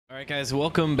All right, guys,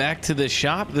 welcome back to the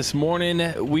shop. This morning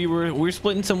we were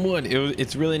splitting some wood.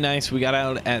 It's really nice. We got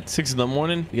out at 6 in the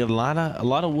morning. We got a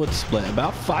lot of wood split,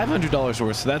 about $500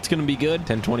 worth, so that's gonna be good.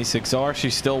 1026R,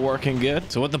 she's still working good.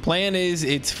 So what the plan is,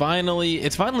 it's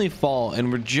finally fall,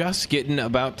 and we're just getting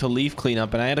about to leaf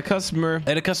cleanup. And I had a customer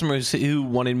who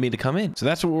wanted me to come in, so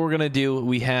that's what we're gonna do.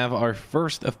 We have our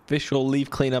first official leaf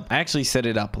cleanup. I actually set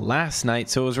it up last night,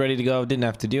 so it was ready to go. Didn't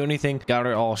have to do anything. Got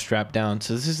her all strapped down.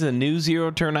 So this is a new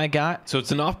zero turn I got. So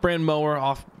it's an off-brand mower,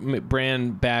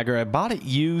 off-brand bagger. I bought it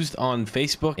used on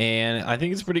Facebook, and I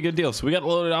think it's a pretty good deal. So we got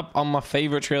loaded up on my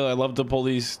favorite trailer. I love to pull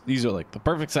these. These are like the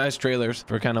perfect size trailers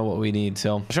for kind of what we need.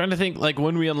 So I'm trying to think, like,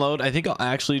 when we unload, I think I'll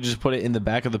actually just put it in the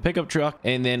back of the pickup truck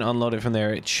and then unload it from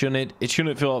there. It shouldn't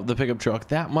fill up the pickup truck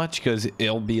that much because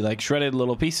it'll be like shredded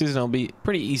little pieces and it'll be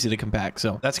pretty easy to compact.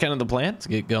 So that's kind of the plan. Let's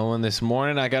get going this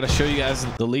morning. I got to show you guys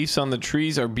the leaves on the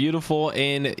trees are beautiful,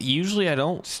 and usually I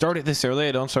don't start it this early.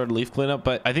 I don't start a leaf cleanup,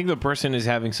 but I think the person is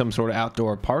having some sort of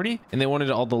outdoor party and they wanted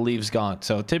all the leaves gone.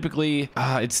 So typically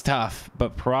it's tough,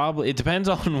 but probably it depends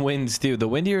on winds too. The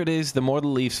windier it is, the more the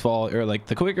leaves fall, or like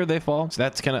the quicker they fall. So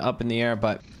that's kind of up in the air,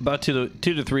 but about 2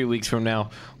 to 3 weeks from now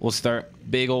we'll start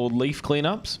big old leaf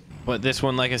cleanups. But this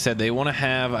one, like I said, they want to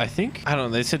have, I don't know,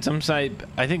 they said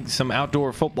some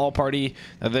outdoor football party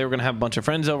that they were going to have a bunch of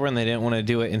friends over, and they didn't want to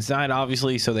do it inside,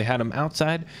 obviously, so they had them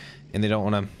outside, and they don't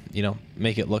want to, you know,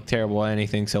 make it look terrible or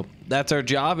anything. So that's our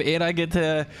job, and I get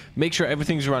to make sure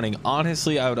everything's running.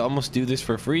 Honestly, I would almost do this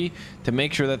for free to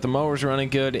make sure that the mower's running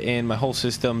good and my whole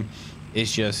system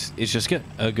it's just good.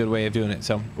 A good way of doing it.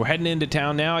 So we're heading into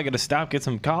town now. I got to stop, get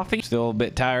some coffee. Still a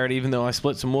bit tired, even though I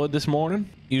split some wood this morning.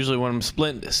 Usually when I'm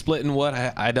splitting wood,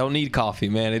 I don't need coffee,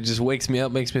 man. It just wakes me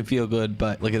up, makes me feel good.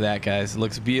 But look at that, guys. It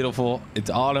looks beautiful. It's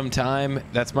autumn time.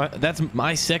 That's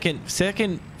my second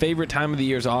favorite time of the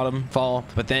year is autumn, fall.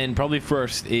 But then probably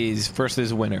first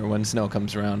is winter when snow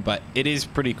comes around. But it is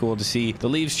pretty cool to see the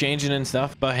leaves changing and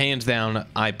stuff. But hands down,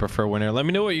 I prefer winter. Let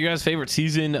me know what your guys' favorite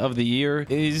season of the year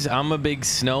is. I'm a big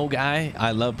snow guy.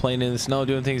 I love playing in the snow,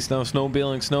 doing things,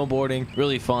 snowmobiling, snowboarding.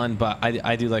 Really fun. But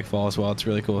I do like fall as well. It's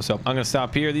really cool. So I'm gonna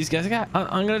stop here. These guys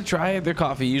I'm gonna try their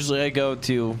coffee. Usually I go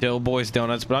to Doughboys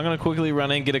Donuts, but I'm gonna quickly run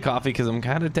in and get a coffee because I'm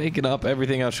kind of taking up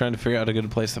everything. I was trying to figure out a good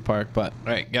place to park. But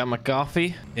all right, got my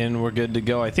coffee and we're good to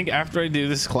go. I think after I do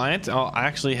this client, I'll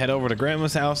actually head over to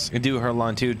grandma's house and do her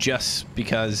lawn too, just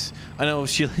because I know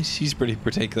she's pretty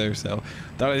particular. So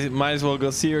thought I might as well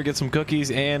go see her, get some cookies,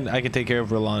 and I can take care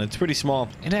of her lawn. It's pretty small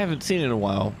and I haven't seen it in a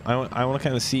while. I want to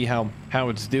kind of see how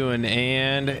it's doing,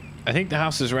 and I think the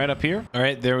house is right up here. All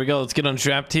right, there we go. Let's get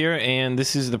unstrapped here, and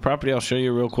this is the property. I'll show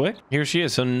you real quick. Here she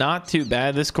is. So not too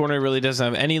bad. This corner really doesn't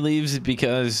have any leaves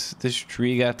because this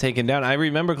tree got taken down. I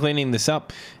remember cleaning this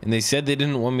up, and they said they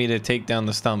didn't want me to take down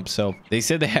the stump. So they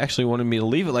said they actually wanted me to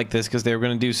leave it like this because they were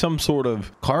going to do some sort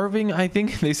of carving, I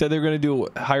think. They said they were going to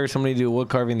hire somebody to do wood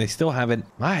carving. They still haven't.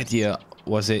 My idea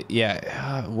was it,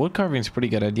 yeah, wood carving is a pretty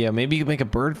good idea. Maybe you could make a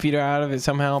bird feeder out of it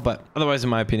somehow, but otherwise,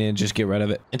 in my opinion, just get rid of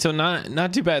it. And so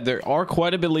not too bad. There are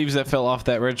quite a bit of leaves that fell off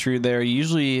that red tree there.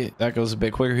 Usually that goes a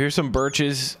bit quicker. Here's some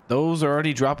birches. Those are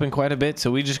already dropping quite a bit, so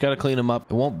we just got to clean them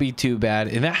up. It won't be too bad.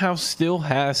 And that house still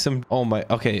has some, oh my,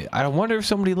 okay, I wonder if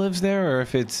somebody lives there or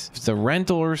if it's a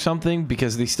rental or something,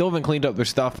 because they still haven't cleaned up their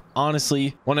stuff.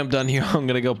 Honestly, when I'm done here, I'm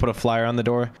gonna go put a flyer on the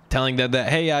door telling them that,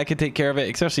 hey, I could take care of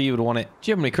it. Especially you would want it.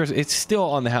 Do you have any curses? It's still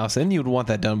on the house, and you would want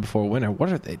that done before winter.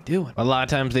 What are they doing? A lot of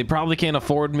times they probably can't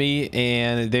afford me,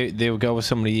 and they would go with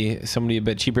somebody a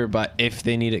bit cheaper. But if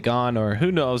they need it gone, or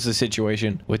who knows the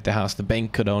situation with the house, the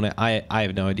bank could own it. I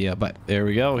have no idea. But there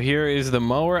we go. Here is the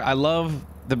mower. I love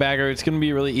the bagger. It's going to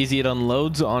be really easy. It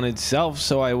unloads on itself,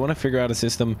 so I want to figure out a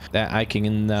system that I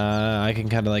can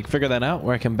kind of like figure that out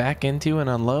where I can back into and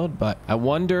unload. But I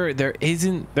wonder, there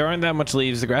aren't that much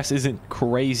leaves. The grass isn't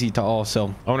crazy tall,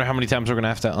 so I wonder how many times we're gonna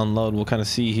have to unload. We'll kind of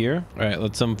see here. All right,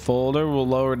 let's unfold her. We'll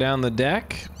lower down the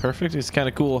deck. Perfect. It's kind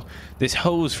of cool. This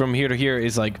hose from here to here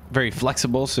is like very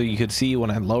flexible, so you could see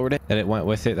when I lowered it that it went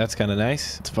with it. That's kind of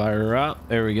nice. Let's fire her up.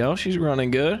 There we go. She's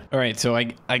running good. All right, so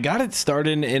I got it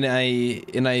started,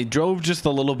 and I drove just a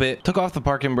little bit, took off the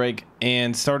parking brake,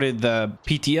 and started the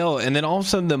PTO, and then all of a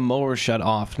sudden the mower shut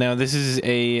off. Now this is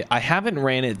I haven't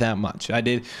ran it that much. I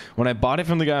did when I bought it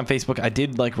from the guy on Facebook. I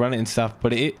did like run it and stuff,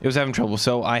 but it was having trouble,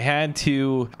 so I had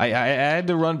to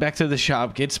run back to the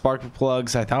shop, get spark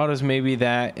plugs. I thought it was maybe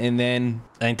that, and then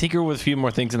I tinker with a few more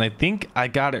things, and I think I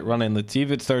got it running. Let's see if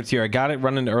it starts here. I got it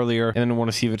running earlier, and then I want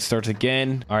to see if it starts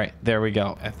again. All right, there we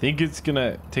go. I think it's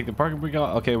gonna take the parking brake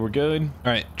out. Okay, we're good.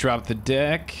 All right, drop the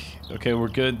deck. Okay, we're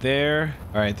good there.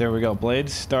 All right, there we go.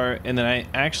 Blades start, and then I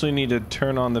actually need to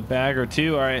turn on the bagger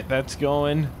too. All right, that's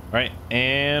going. All right,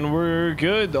 and we're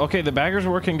good. Okay, the bagger's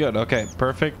working good. Okay,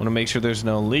 perfect. Want to make sure there's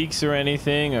no leaks or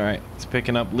anything. All right, it's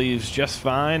picking up leaves just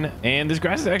fine. And this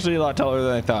grass is actually a lot taller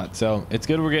than I thought, so it's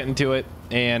good we're getting to it.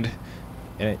 And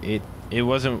it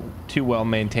wasn't too well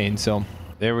maintained, so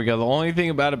there we go. The only thing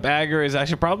about a bagger is I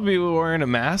should probably be wearing a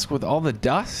mask with all the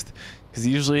dust. Because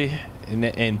usually,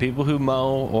 and people who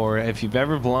mow, or if you've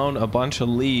ever blown a bunch of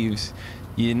leaves,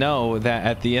 you know that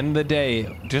at the end of the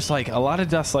day, just like a lot of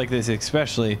dust like this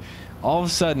especially, all of a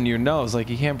sudden your nose, like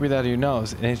you can't breathe out of your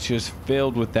nose, and it's just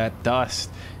filled with that dust,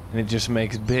 and it just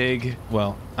makes big,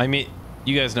 well, I mean,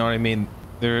 you guys know what I mean.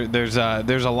 There's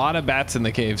a lot of bats in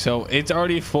the cave, so it's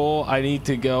already full. I need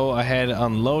to go ahead and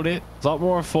unload it. It's a lot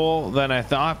more full than I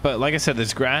thought, but like I said,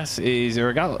 this grass is, or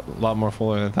it got a lot more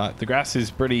fuller than I thought. The grass is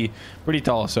pretty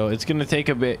tall, so it's gonna take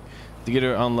a bit to get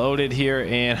her unloaded here.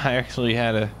 And I actually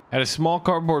had a small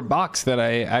cardboard box that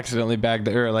I accidentally bagged,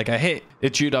 or like I hit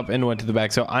it, chewed up and went to the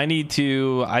back. So I think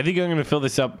I'm gonna fill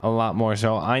this up a lot more,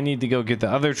 so I need to go get the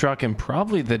other truck and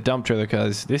probably the dump trailer,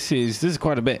 because this is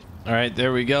quite a bit. All right,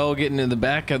 there we go, getting in the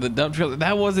back of the dump trailer.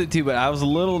 That wasn't too bad. I was a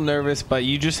little nervous, but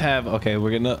you just have, okay,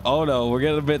 oh no, we're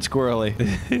getting a bit squirrely.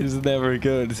 It's never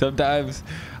good. Sometimes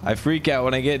I freak out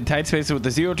when I get in tight spaces with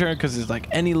the zero turn, because it's like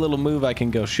any little move I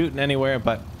can go shooting anywhere.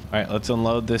 But all right, let's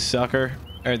unload this sucker.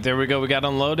 All right, there we go. We got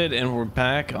unloaded and we're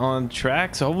back on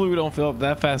track. So hopefully we don't fill up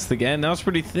that fast again. That was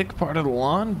pretty thick part of the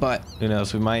lawn, but who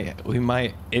knows? We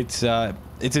might. It's a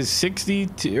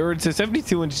 62 or it's a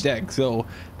 72-inch deck, so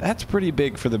that's pretty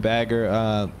big for the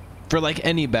bagger. For like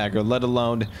any bagger, let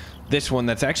alone this one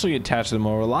that's actually attached to the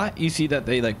mower. A lot you see that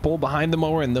they like pull behind the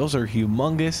mower, and those are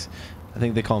humongous. I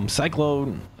think they call them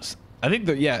cyclone. I think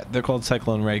they're called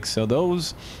cyclone rakes. So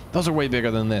those are way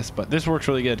bigger than this, but this works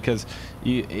really good because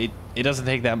it doesn't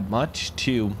take that much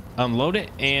to unload it,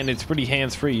 and it's pretty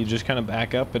hands-free. You just kind of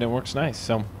back up and it works nice.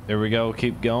 So there we go.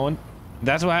 Keep going.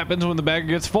 That's what happens when the bagger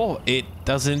gets full. It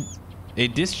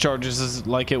discharges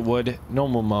like it would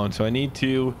normal mowing. So I need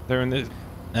to learn this.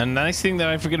 And a nice thing that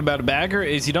I forget about a bagger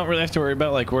is you don't really have to worry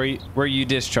about like where you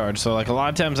discharge. So like a lot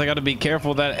of times I got to be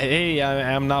careful that, hey,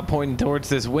 I'm not pointing towards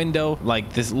this window,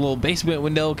 like this little basement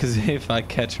window, because if I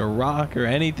catch a rock or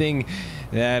anything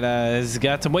that has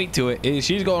got some weight to it,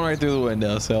 she's going right through the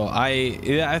window. So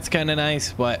that's kind of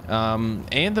nice. But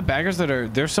and the baggers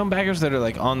there's some baggers that are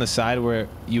like on the side where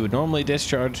you would normally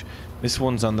discharge. This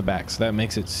one's on the back, so that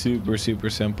makes it super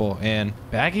simple. And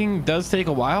bagging does take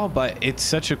a while, but it's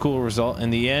such a cool result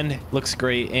in the end. Looks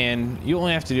great, and you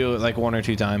only have to do it like 1 or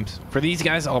 2 times. For these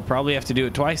guys, I'll probably have to do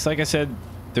it twice. Like I said,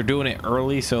 they're doing it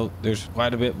early, so there's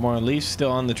quite a bit more leaves still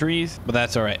on the trees, but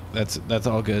that's all right. That's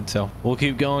all good. So we'll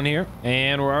keep going here,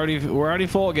 and we're already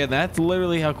full again. That's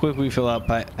literally how quick we fill up.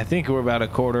 But I think we're about a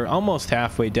quarter, almost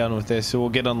halfway done with this, so we'll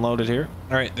get unloaded here.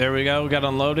 All right, there we go. We got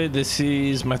unloaded. This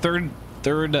is my third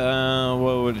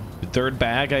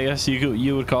bag, I guess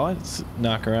you would call it. Let's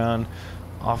knock around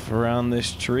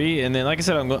this tree, and then like I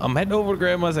said, I'm heading over to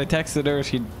grandma's. I texted her.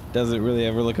 She doesn't really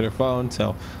ever look at her phone,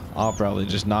 so I'll probably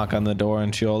just knock on the door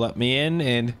and she'll let me in.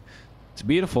 And it's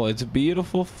beautiful. It's a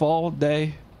beautiful fall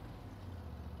day.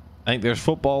 I think there's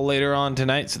football later on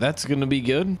tonight, so that's going to be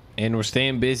good. And we're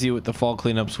staying busy with the fall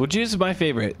cleanups, which is my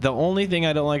favorite. The only thing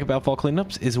I don't like about fall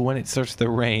cleanups is when it starts to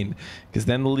rain, because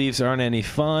then the leaves aren't any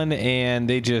fun, and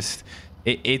they just,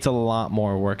 it's a lot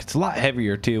more work. It's a lot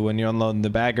heavier too when you're unloading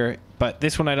the bagger, but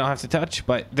this one I don't have to touch,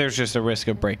 but there's just a risk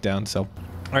of breakdown. So,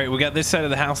 all right, we got this side of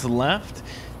the house left,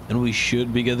 and we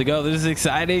should be good to go. This is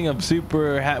exciting. I'm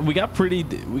super happy. We got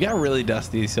really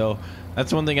dusty, so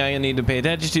that's one thing I need to pay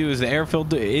attention to is the air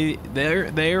filter. The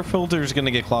air filter is going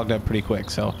to get clogged up pretty quick,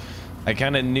 so I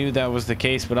kind of knew that was the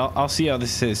case, but I'll see how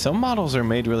this is. Some models are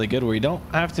made really good where you don't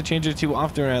have to change it too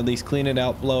often, or at least clean it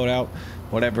out, blow it out,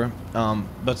 whatever.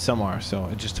 But some are, so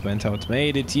it just depends how it's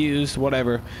made, it's used,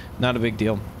 whatever. Not a big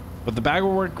deal. But the bag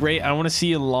will work great. I want to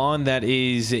see a lawn that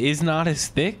is not as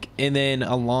thick, and then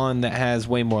a lawn that has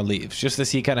way more leaves, just to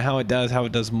see kind of how it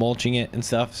does mulching it and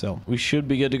stuff. So we should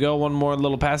be good to go. One more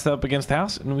little pass up against the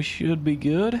house, and we should be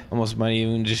good. Almost might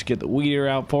even just get the weeder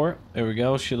out for it. There we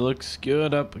go. She looks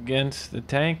good up against the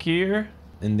tank here.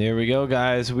 And there we go,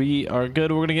 guys. We are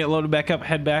good. We're going to get loaded back up,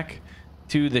 head back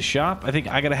to the shop. I think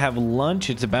I gotta have lunch.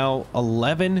 It's about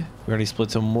 11. We already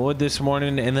split some wood this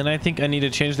morning, and then I think I need to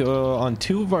change the oil on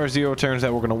 2 of our zero turns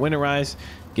that we're gonna winterize,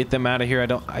 get them out of here.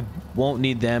 I won't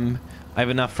need them. I have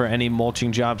enough for any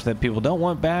mulching jobs that people don't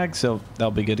want bags, so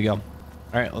that'll be good to go. All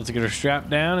right, let's get her strapped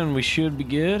down, and we should be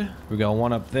good. We got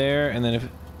one up there, and then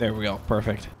there we go.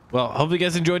 Perfect. Well, hopefully you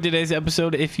guys enjoyed today's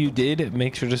episode. If you did,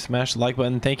 make sure to smash the like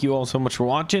button. Thank you all so much for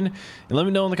watching. And let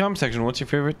me know in the comment section, what's your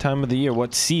favorite time of the year?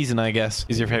 What season, I guess,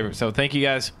 is your favorite? So thank you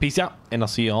guys. Peace out. And I'll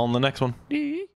see you all in the next one.